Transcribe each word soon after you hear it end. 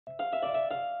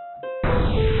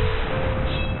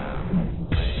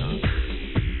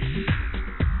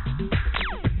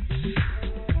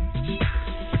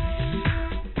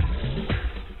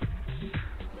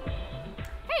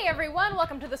everyone,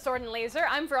 welcome to the Sword and Laser.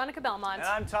 I'm Veronica Belmont. And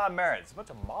I'm Tom Merritt. There's a bunch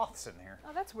of moths in here.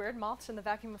 Oh, that's weird. Moths in the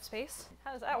vacuum of space.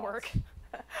 How does that work?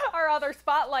 Our author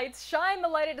spotlights shine the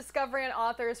light of discovery on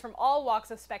authors from all walks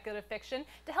of speculative fiction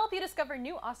to help you discover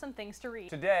new awesome things to read.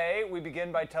 Today, we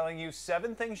begin by telling you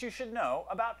 7 things you should know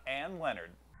about Anne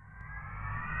Leonard.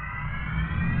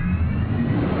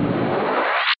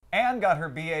 Anne got her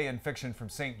BA in fiction from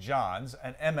St. John's,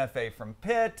 an MFA from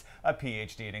Pitt, a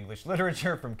PhD in English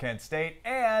literature from Kent State,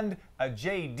 and a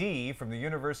JD from the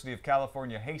University of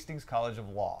California Hastings College of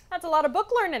Law. That's a lot of book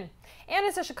learning. Anne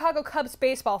is a Chicago Cubs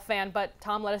baseball fan, but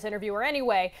Tom let us interview her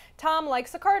anyway. Tom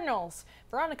likes the Cardinals.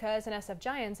 Veronica is an SF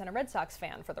Giants and a Red Sox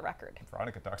fan, for the record.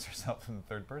 Veronica talks herself in the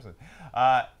third person.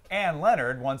 Anne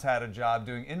Leonard once had a job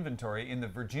doing inventory in the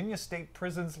Virginia State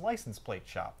Prison's license plate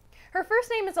shop. Her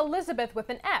first name is Elizabeth with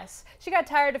an S. She got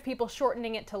tired of people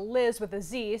shortening it to Liz with a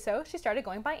Z, so she started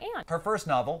going by Anne. Her first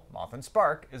novel, Moth and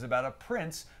Spark, is about a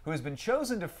prince who has been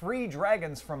chosen to free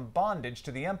dragons from bondage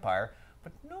to the Empire,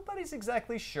 but nobody's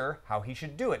exactly sure how he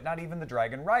should do it, not even the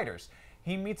dragon riders.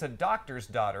 He meets a doctor's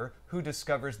daughter who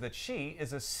discovers that she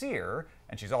is a seer,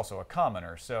 and she's also a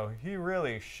commoner, so he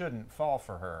really shouldn't fall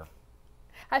for her.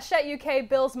 Hachette UK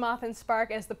bills Moth and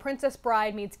Spark as The Princess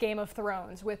Bride meets Game of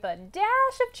Thrones, with a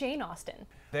dash of Jane Austen.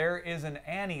 There is an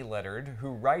Annie Leonard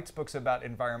who writes books about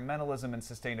environmentalism and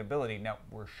sustainability. Now,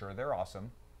 we're sure they're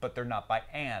awesome, but they're not by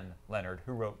Anne Leonard,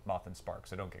 who wrote Moth and Spark,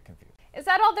 so don't get confused. Is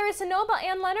that all there is to know about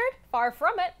Anne Leonard? Far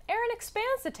from it. Erin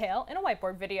expands the tale in a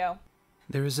whiteboard video.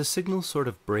 There is a signal sort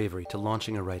of bravery to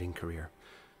launching a writing career.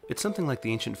 It's something like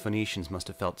the ancient Phoenicians must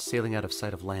have felt sailing out of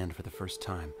sight of land for the first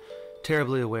time,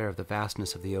 terribly aware of the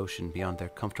vastness of the ocean beyond their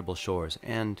comfortable shores,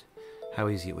 and how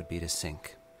easy it would be to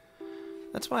sink.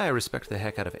 That's why I respect the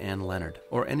heck out of Anne Leonard,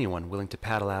 or anyone willing to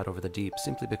paddle out over the deep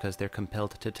simply because they're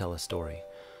compelled to tell a story.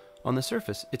 On the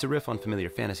surface, it's a riff on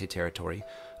familiar fantasy territory,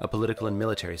 a political and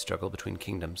military struggle between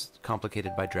kingdoms,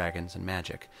 complicated by dragons and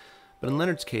magic. But in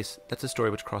Leonard's case, that's a story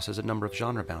which crosses a number of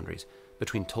genre boundaries,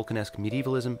 between Tolkien-esque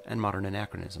medievalism and modern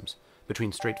anachronisms,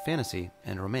 between straight fantasy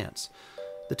and romance.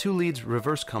 The two leads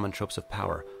reverse common tropes of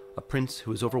power, a prince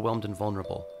who is overwhelmed and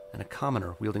vulnerable, and a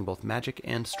commoner wielding both magic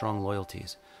and strong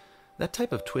loyalties. That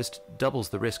type of twist doubles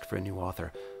the risk for a new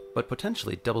author, but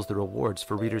potentially doubles the rewards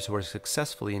for readers who are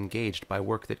successfully engaged by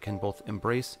work that can both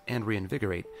embrace and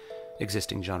reinvigorate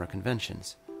existing genre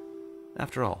conventions.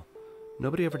 After all,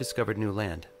 nobody ever discovered new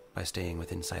land by staying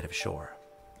within sight of shore.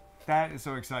 That is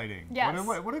so exciting. Yes.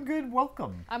 What a good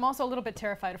welcome. I'm also a little bit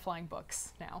terrified of flying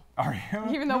books now. Are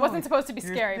you? Even though it wasn't supposed to be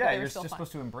scary, but they were still you're fun.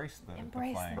 supposed to embrace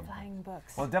the flying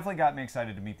books. Well, it definitely got me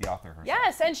excited to meet the author herself.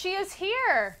 Yes, and she is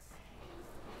here.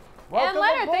 Welcome Anne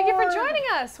Leonard, aboard. thank you for joining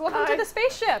us. Welcome to the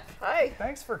spaceship. Hi.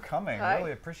 Thanks for coming. Hi.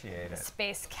 Really appreciate it.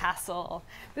 Space Castle.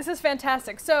 This is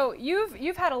fantastic. So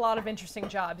you've had a lot of interesting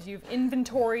jobs. You've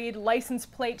inventoried license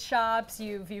plate shops.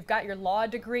 You've got your law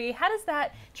degree. How does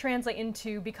that translate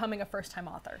into becoming a first-time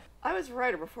author? I was a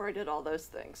writer before I did all those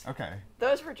things. Okay.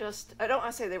 Those were just, I don't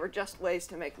want to say they were just ways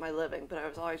to make my living, but I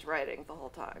was always writing the whole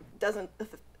time. Doesn't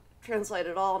translate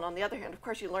at all. And on the other hand, of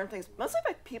course, you learn things, mostly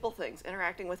by people things,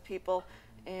 interacting with people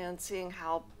and seeing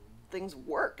how things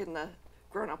work in the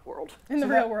grown-up world. In the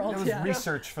real world, It was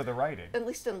research for the writing. At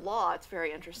least in law, it's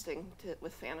very interesting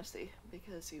with fantasy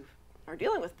because you are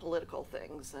dealing with political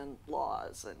things and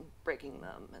laws and breaking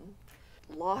them.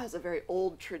 And law has a very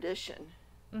old tradition.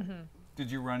 Mm-hmm. Did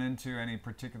you run into any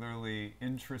particularly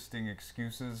interesting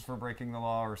excuses for breaking the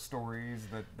law or stories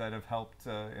that have helped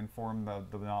inform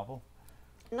the novel?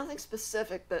 Nothing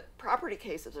specific, but property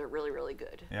cases are really, really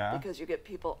good. Yeah? Because you get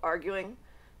people arguing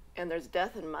and there's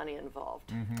death and money involved.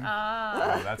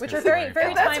 Mm-hmm. Which are very,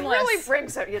 very That's timeless. really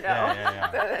brings it, you know.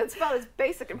 Yeah. It's about as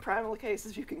basic and primal a case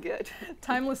as you can get.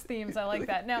 Timeless themes, I like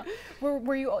that. Now,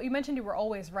 were you mentioned you were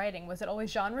always writing. Was it always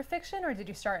genre fiction, or did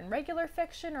you start in regular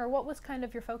fiction, or what was kind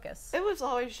of your focus? It was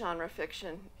always genre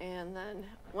fiction, and then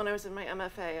when I was in my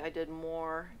MFA, I did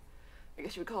more, I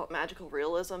guess you would call it magical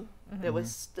realism. Mm-hmm. It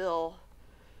was still,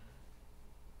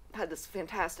 had this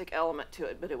fantastic element to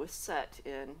it, but it was set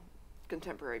in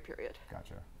contemporary period.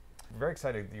 Gotcha. I'm very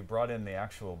excited that you brought in the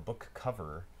actual book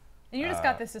cover. And you just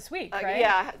got this week, right?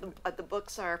 Yeah, the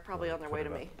books are probably on their way to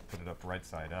me. Put it up right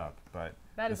side up, but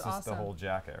that is this awesome. is the whole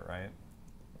jacket, right?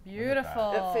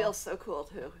 Beautiful. It feels so cool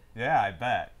too. Yeah, I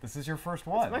bet. This is your first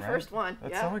one, It's my first one,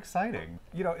 That's yeah. so exciting.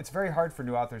 You know, it's very hard for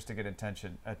new authors to get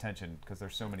attention because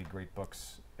there's so many great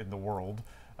books in the world,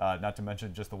 not to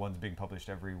mention just the ones being published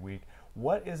every week.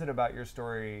 What is it about your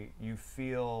story you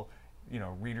feel, you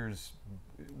know, readers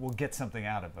will get something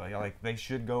out of it? Like they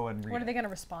should go and read What are they going to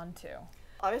respond to?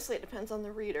 Obviously, it depends on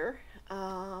the reader.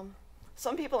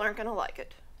 Some people aren't going to like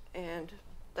it, and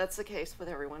that's the case with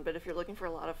everyone. But if you're looking for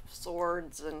a lot of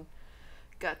swords and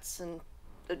guts and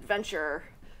adventure,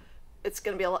 it's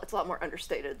going to be it's a lot more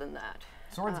understated than that.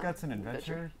 Swords, guts, and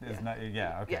adventure is not.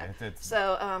 Yeah. Okay. Yeah. It's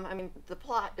So I mean, the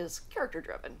plot is character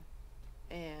driven,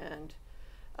 and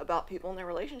about people and their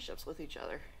relationships with each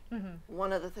other.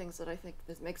 One of the things that I think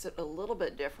that makes it a little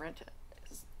bit different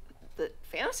is that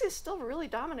fantasy is still really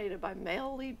dominated by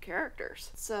male lead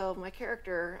characters. So my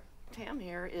character, Tam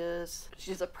here,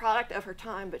 she's a product of her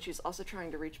time, but she's also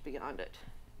trying to reach beyond it.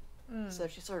 So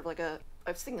she's sort of like I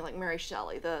was thinking like Mary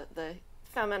Shelley, the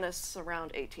feminists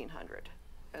around 1800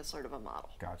 as sort of a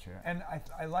model. Gotcha. And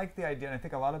I like the idea, and I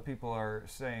think a lot of people are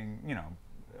saying, you know,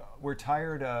 we're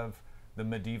tired of the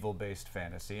medieval-based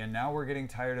fantasy, and now we're getting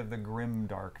tired of the grim,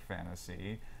 dark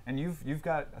fantasy. And you've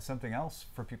got something else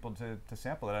for people to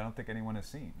sample that I don't think anyone has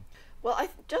seen. Well, I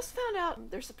just found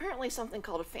out there's apparently something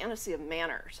called a fantasy of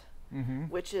manners,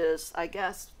 which is, I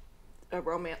guess, a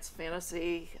romance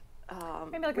fantasy.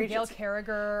 Maybe like a Gail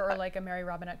Carriger or like a Mary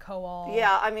Robinette Kowal.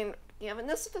 Yeah, I mean, and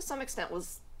this to some extent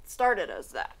was started as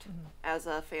that, as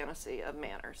a fantasy of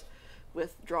manners,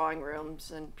 with drawing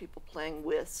rooms and people playing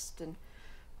whist, and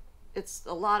it's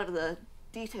a lot of the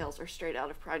details are straight out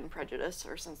of Pride and Prejudice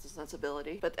or Sense and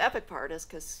Sensibility. But the epic part is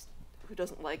because who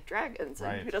doesn't like dragons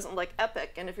and who doesn't like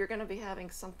epic? And if you're going to be having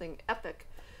something epic,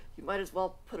 you might as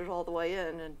well put it all the way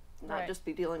in and not just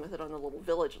be dealing with it on the little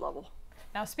village level.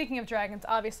 Now, speaking of dragons,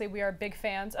 obviously we are big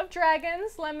fans of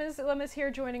dragons. Lem is here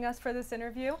joining us for this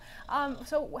interview.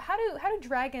 So how do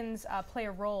dragons play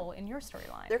a role in your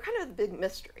storyline? They're kind of the big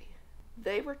mystery.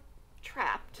 They were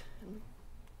trapped.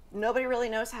 Nobody really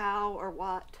knows how or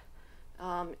what,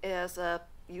 as a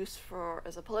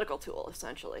political tool,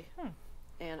 essentially.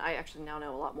 And I actually now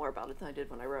know a lot more about it than I did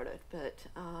when I wrote it. But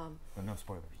no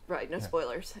spoilers. Right, no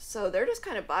spoilers. So they're just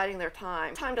kind of biding their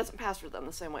time. Time doesn't pass for them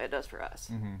the same way it does for us.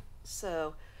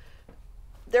 So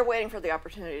they're waiting for the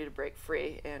opportunity to break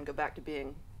free and go back to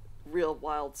being real,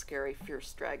 wild, scary,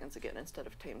 fierce dragons again instead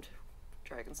of tamed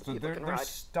dragons that people can ride. They're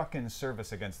stuck in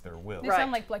service against their will. They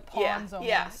sound like pawns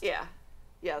almost.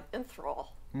 Yeah, in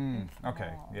thrall.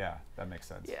 Okay, yeah, that makes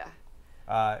sense.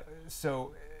 Yeah.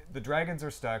 So the dragons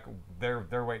are stuck.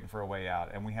 They're waiting for a way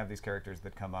out, and we have these characters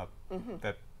that come up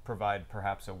that provide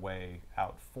perhaps a way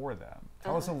out for them.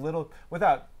 Tell us a little,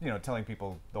 without telling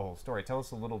people the whole story. Tell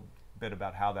us a little bit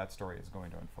about how that story is going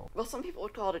to unfold. Well, some people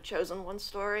would call it a chosen one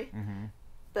story,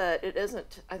 but it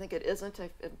isn't. I think it isn't.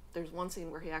 There's one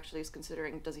scene where he actually is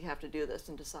considering, does he have to do this,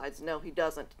 and decides no, he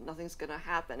doesn't. Nothing's going to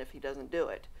happen if he doesn't do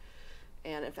it.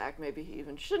 And in fact, maybe he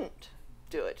even shouldn't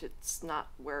do it. It's not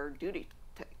where duty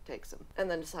takes him.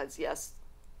 And then decides, yes,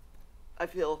 I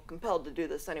feel compelled to do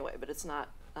this anyway, but it's not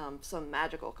some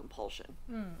magical compulsion.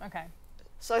 Okay.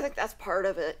 So I think that's part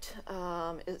of it.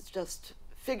 It's just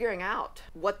figuring out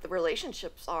what the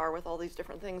relationships are with all these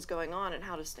different things going on and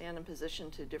how to stand in position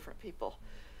to different people.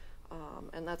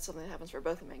 And that's something that happens for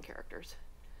both the main characters.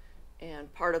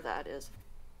 And part of that is,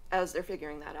 as they're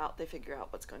figuring that out, they figure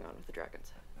out what's going on with the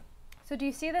dragons. So do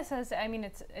you see this as, I mean,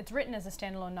 it's written as a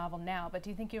standalone novel now, but do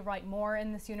you think you'll write more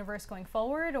in this universe going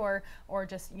forward, or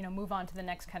just move on to the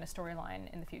next kind of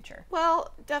storyline in the future?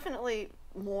 Well, definitely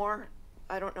more.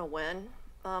 I don't know when.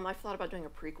 I've thought about doing a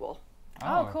prequel.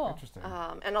 Oh, cool. Interesting.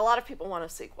 And a lot of people want a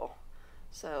sequel.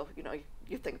 So,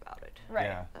 you think about it. Right.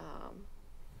 Yeah.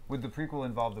 Would the prequel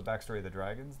involve the backstory of the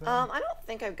dragons then? I don't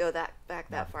think I'd go back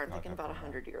that far. I'm thinking about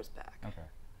 100 years back. Okay.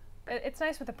 It's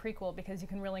nice with a prequel because you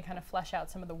can really kind of flesh out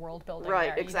some of the world building.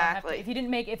 Right, there. exactly. If it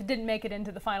didn't make it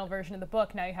into the final version of the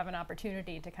book, now you have an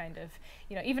opportunity to kind of,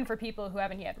 even for people who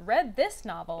haven't yet read this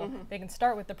novel, they can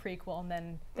start with the prequel and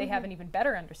then they have an even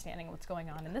better understanding of what's going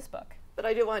on in this book. But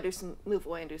I do want to move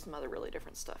away and do some other really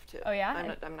different stuff too. Oh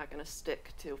yeah? I'm not going to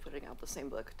stick to putting out the same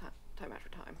book time after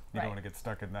time. You don't want to get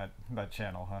stuck in that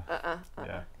channel, huh?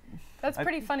 Yeah. That's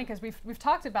pretty funny because we've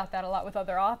talked about that a lot with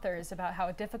other authors about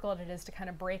how difficult it is to kind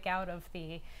of break out of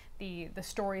the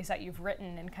stories that you've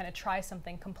written and kind of try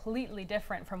something completely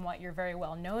different from what you're very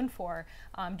well known for.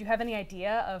 Do you have any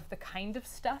idea of the kind of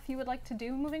stuff you would like to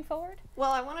do moving forward?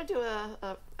 Well, I want to do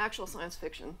a actual science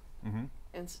fiction,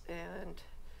 and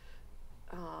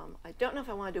I don't know if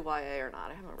I want to do YA or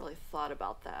not. I haven't really thought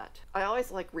about that. I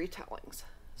always like retellings,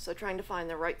 so trying to find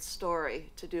the right story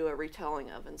to do a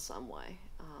retelling of in some way.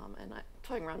 And I'm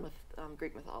toying around with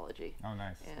Greek mythology. Oh,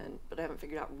 nice. But I haven't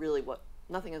figured out really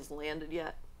nothing has landed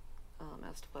yet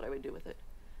as to what I would do with it.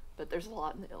 But there's a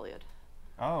lot in the Iliad.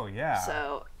 Oh, yeah.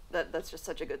 So that's just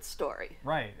such a good story.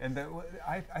 Right, and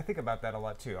I think about that a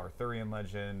lot too. Arthurian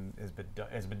legend has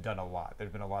been done a lot.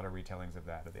 There's been a lot of retellings of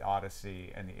that, of the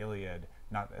Odyssey and the Iliad.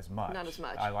 Not as much. Not as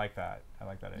much. I like that. I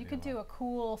like that idea. You could do a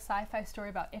cool sci-fi story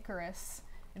about Icarus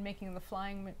in making the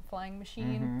flying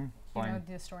machine. You know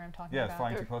the story I'm talking about. Yeah,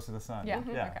 flying too close to the sun. Yeah.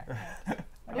 Yeah. Okay.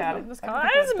 I got it.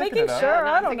 I was making it up. sure. Yeah, no,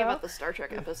 I I'm don't thinking know. about the Star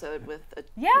Trek episode with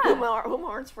Yeah. whom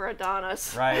horns for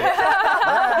Adonis. Right.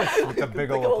 Yes, with the big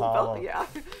old belt, Apollo. yeah.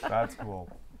 That's cool.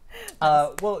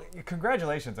 Well,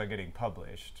 congratulations on getting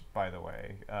published, by the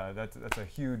way. That's a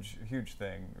huge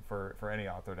thing for any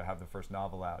author to have the first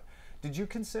novel out. Did you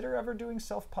consider ever doing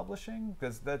self-publishing?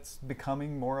 Because that's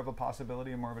becoming more of a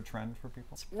possibility and more of a trend for people.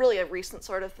 It's really a recent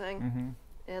sort of thing.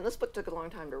 And this book took a long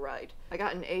time to write. I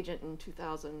got an agent in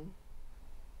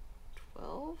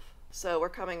 2012, so we're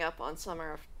coming up on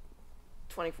summer of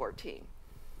 2014.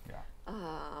 Yeah.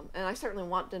 And I certainly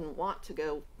didn't want to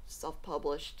go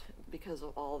self-published because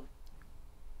of all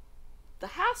the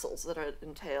hassles that it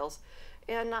entails,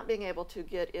 and not being able to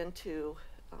get into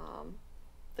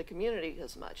the community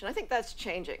as much. And I think that's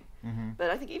changing.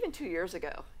 But I think even 2 years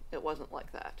ago, it wasn't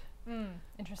like that.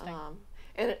 Interesting.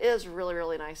 And it is really,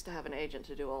 really nice to have an agent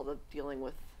to do all the dealing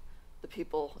with the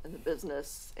people and the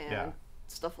business and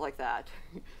stuff like that.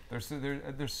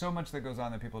 There's so much that goes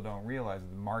on that people don't realize.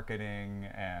 The marketing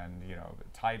and the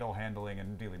title handling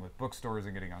and dealing with bookstores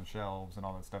and getting on shelves and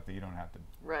all that stuff that you don't have to.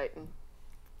 Right. And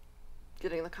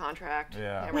getting the contract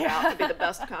Yeah. hammered out to be the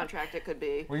best contract it could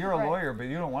be. Well, you're a lawyer, but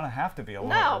you don't want to have to be a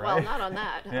lawyer, No, right? well, not on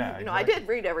that. Yeah, I did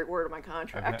read every word of my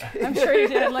contract. I'm sure you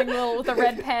did, like with a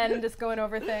red pen, just going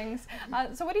over things.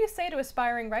 So what do you say to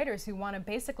aspiring writers who want to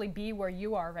basically be where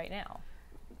you are right now?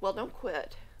 Well, don't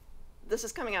quit. This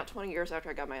is coming out 20 years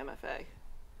after I got my MFA.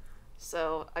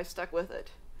 So I stuck with it.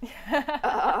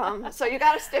 So you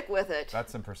got to stick with it.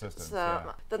 That's some persistence.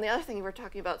 So then the other thing you were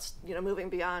talking about, moving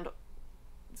beyond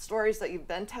stories that you've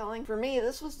been telling. For me,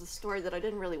 this was the story that I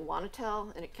didn't really want to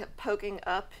tell, and it kept poking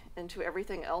up into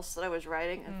everything else that I was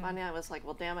writing. And finally I was like,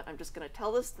 well, damn it, I'm just going to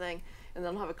tell this thing, and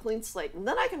then I'll have a clean slate, and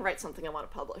then I can write something I want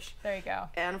to publish. There you go.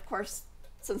 And of course,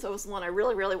 since it was the one I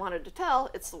really, really wanted to tell,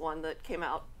 it's the one that came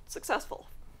out successful.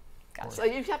 Gotcha. So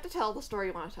you have to tell the story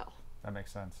you want to tell. That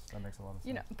makes sense. That makes a lot of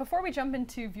sense. Before we jump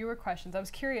into viewer questions, I was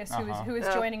curious who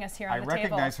is joining us here on the table. I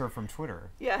recognize her from Twitter.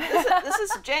 Yeah, this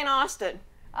is Jane Austen.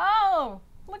 Oh,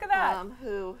 look at that.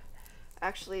 Who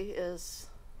actually is,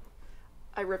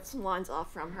 I ripped some lines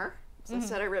off from her. So I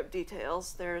said I ripped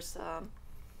details. There's,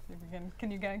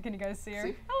 can you guys see her?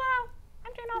 See? Hello,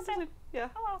 I'm Jane Austen. Yeah.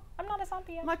 Hello, I'm not a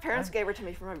zombie yet. My parents gave her to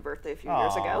me for my birthday a few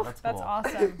years ago. That's That's cool.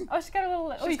 awesome. Oh, she's got a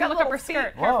little. Oh, you got can look up her little feet.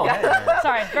 skirt. Whoa, Careful. hey.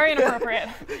 Sorry, very inappropriate.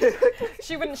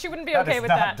 She wouldn't be okay with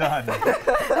that. That is not done.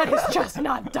 That is just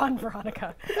not done,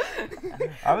 Veronica.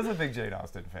 I was a big Jane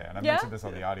Austen fan. I Yeah? mentioned this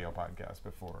on the audio podcast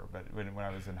before, but when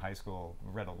I was in high school, I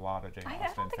read a lot of Jane I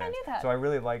Austen don't think I fans. knew that. So I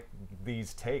really like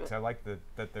these takes. I like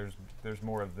that there's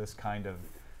more of this kind of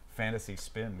fantasy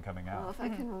spin coming out. Well, if I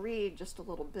can read just a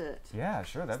little bit. Yeah,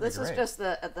 sure, that'd This be great. is just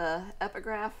the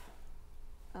epigraph,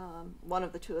 one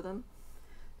of the two of them.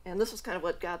 And this was kind of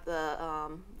what got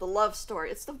the love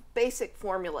story. It's the basic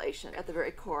formulation at the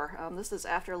very core. This is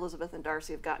after Elizabeth and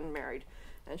Darcy have gotten married.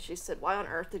 And she said, why on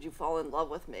earth did you fall in love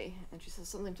with me? And she says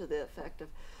something to the effect of,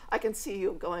 I can see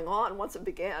you going on once it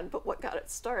began, but what got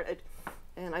it started?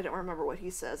 And I don't remember what he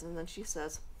says. And then she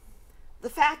says, the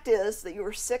fact is that you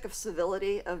were sick of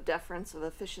civility, of deference, of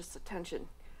officious attention.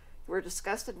 You were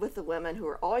disgusted with the women who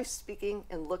were always speaking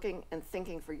and looking and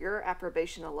thinking for your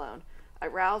approbation alone. I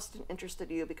roused and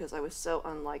interested you because I was so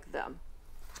unlike them.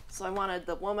 So I wanted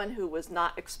the woman who was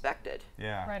not expected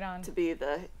Yeah. Right on. to be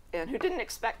and who didn't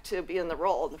expect to be in the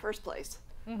role in the first place,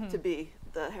 to be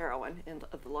the heroine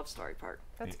of the love story part.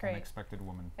 That's The great. unexpected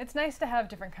woman. It's nice to have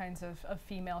different kinds of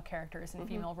female characters and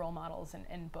female role models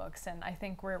in books, and I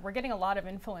think we're getting a lot of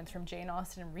influence from Jane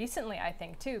Austen recently, I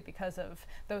think, too, because of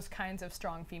those kinds of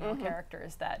strong female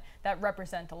characters that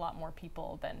represent a lot more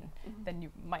people than you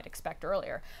might expect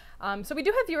earlier. So we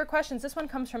do have viewer questions. This one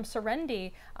comes from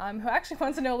Serendi, who actually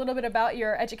wants to know a little bit about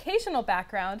your educational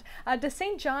background. Does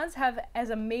St. John's have as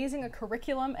amazing a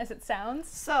curriculum as it sounds?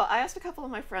 So I asked a couple of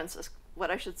my friends what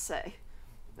I should say.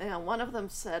 And one of them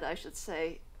said I should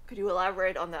say, could you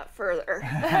elaborate on that further?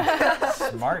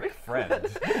 Smart friend.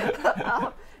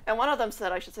 And one of them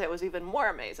said I should say it was even more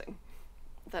amazing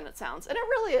than it sounds. And it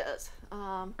really is.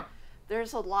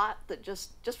 There's a lot that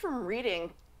just from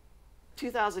reading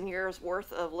 2,000 years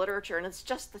worth of literature, and it's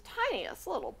just the tiniest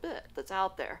little bit that's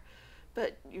out there.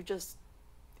 But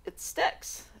it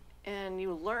sticks. And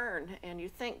you learn and you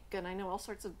think, and I know all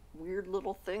sorts of weird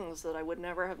little things that I would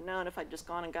never have known if I'd just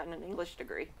gone and gotten an English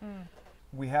degree.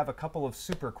 We have a couple of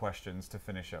super questions to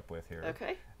finish up with here.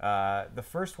 Okay. The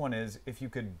first one is, if you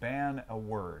could ban a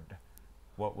word,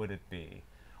 what would it be?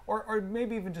 Or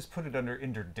maybe even just put it under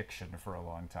interdiction for a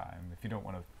long time if you don't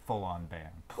want a full-on ban.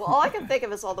 Well, all I can think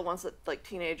of is all the ones that like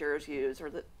teenagers use, or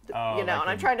that you know. like And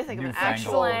I'm trying to think of an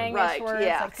actual slangish words,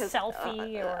 yeah, like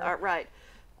selfie or right,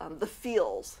 the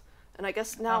feels. And I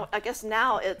guess now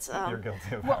it's You're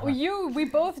guilty of that. well, we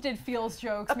both did feels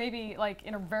jokes, maybe like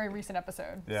in a very recent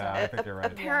episode. Yeah, I think you're right.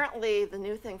 apparently the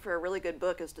new thing for a really good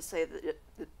book is to say that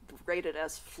it's rated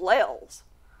as flails.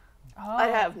 Oh, I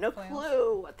have no flails.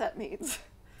 clue what that means.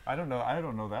 I don't know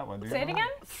that one. Do you Say it know? again.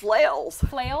 Flails.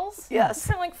 Flails. Yes.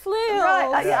 Kind of like flails.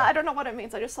 Right. Yeah. I don't know what it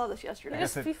means. I just saw this I yesterday.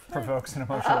 guess Just it be provokes an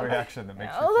emotional reaction that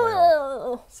makes you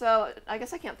flail. So I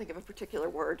guess I can't think of a particular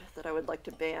word that I would like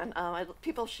to ban. I'd like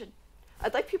people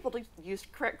to use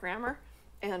correct grammar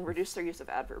and reduce their use of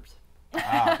adverbs.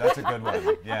 Ah, that's a good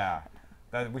one. Yeah.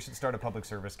 We should start a public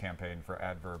service campaign for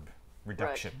adverb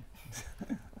reduction.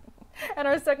 And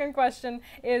our second question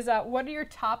is, what are your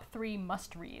top 3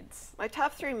 must-reads? My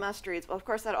top 3 must-reads, well, of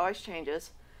course, that always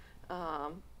changes.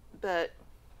 But,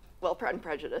 well, Pride and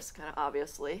Prejudice, kind of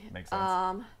obviously. Makes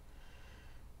sense.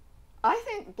 I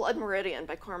think Blood Meridian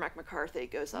by Cormac McCarthy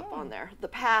goes up on there. The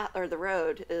Path, or The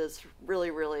Road, is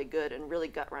really, really good and really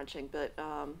gut-wrenching, but,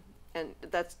 and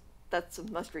that's a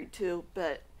must-read too,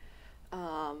 but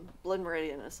Blood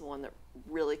Meridian is the one that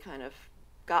really kind of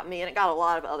got me, and it got a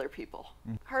lot of other people.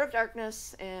 Heart of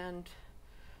Darkness and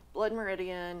Blood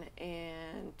Meridian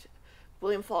and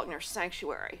William Faulkner's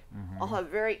Sanctuary all have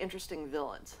very interesting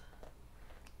villains.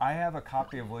 I have a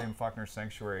copy of William Faulkner's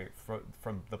Sanctuary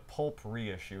from the pulp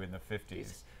reissue in the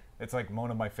 50s. It's like one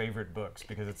of my favorite books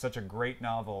because it's such a great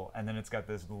novel, and then it's got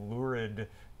this lurid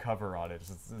cover on it.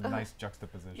 It's a nice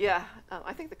juxtaposition. Yeah,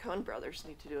 I think the Coen brothers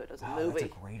need to do it as a movie.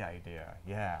 That's a great idea.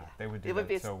 Yeah, they would do It would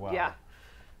be so well. Yeah,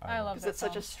 I love because that it's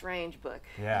such a film. strange book.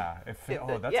 Yeah.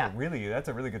 Yeah. That's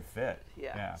a really good fit.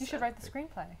 Yeah. You should write the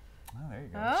screenplay. Oh, there you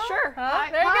go. Oh, Sure.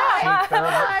 there you go.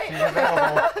 She's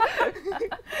available.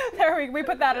 There we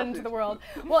put that into the world.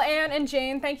 Well, Anne and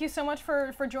Jane, thank you so much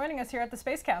for joining us here at the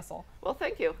Space Castle. Well,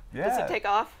 thank you. Yeah. Does it take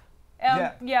off?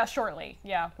 Yeah, shortly.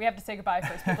 Yeah, we have to say goodbye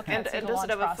first. People can't see And the does launch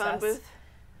it have a phone process. booth?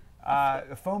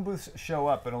 The phone booths show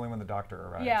up, but only when the doctor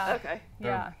arrives. Yeah. Okay.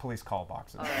 They're Yeah. police call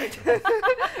boxes. All right.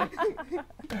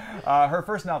 Her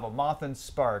first novel, Moth and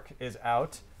Spark, is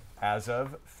out as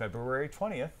of February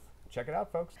 20th. Check it out,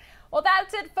 folks. Well,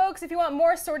 that's it, folks. If you want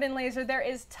more Sword and Laser, there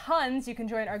is tons. You can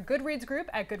join our Goodreads group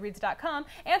at goodreads.com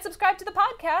and subscribe to the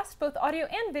podcast, both audio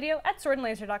and video, at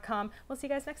swordandlaser.com. We'll see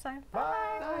you guys next time. Bye.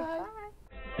 Bye.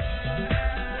 Bye.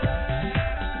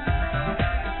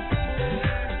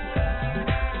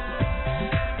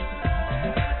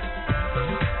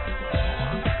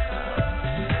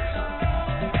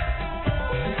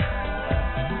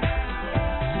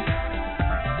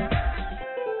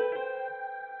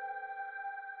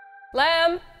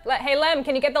 Lem, hey Lem,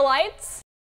 can you get the lights?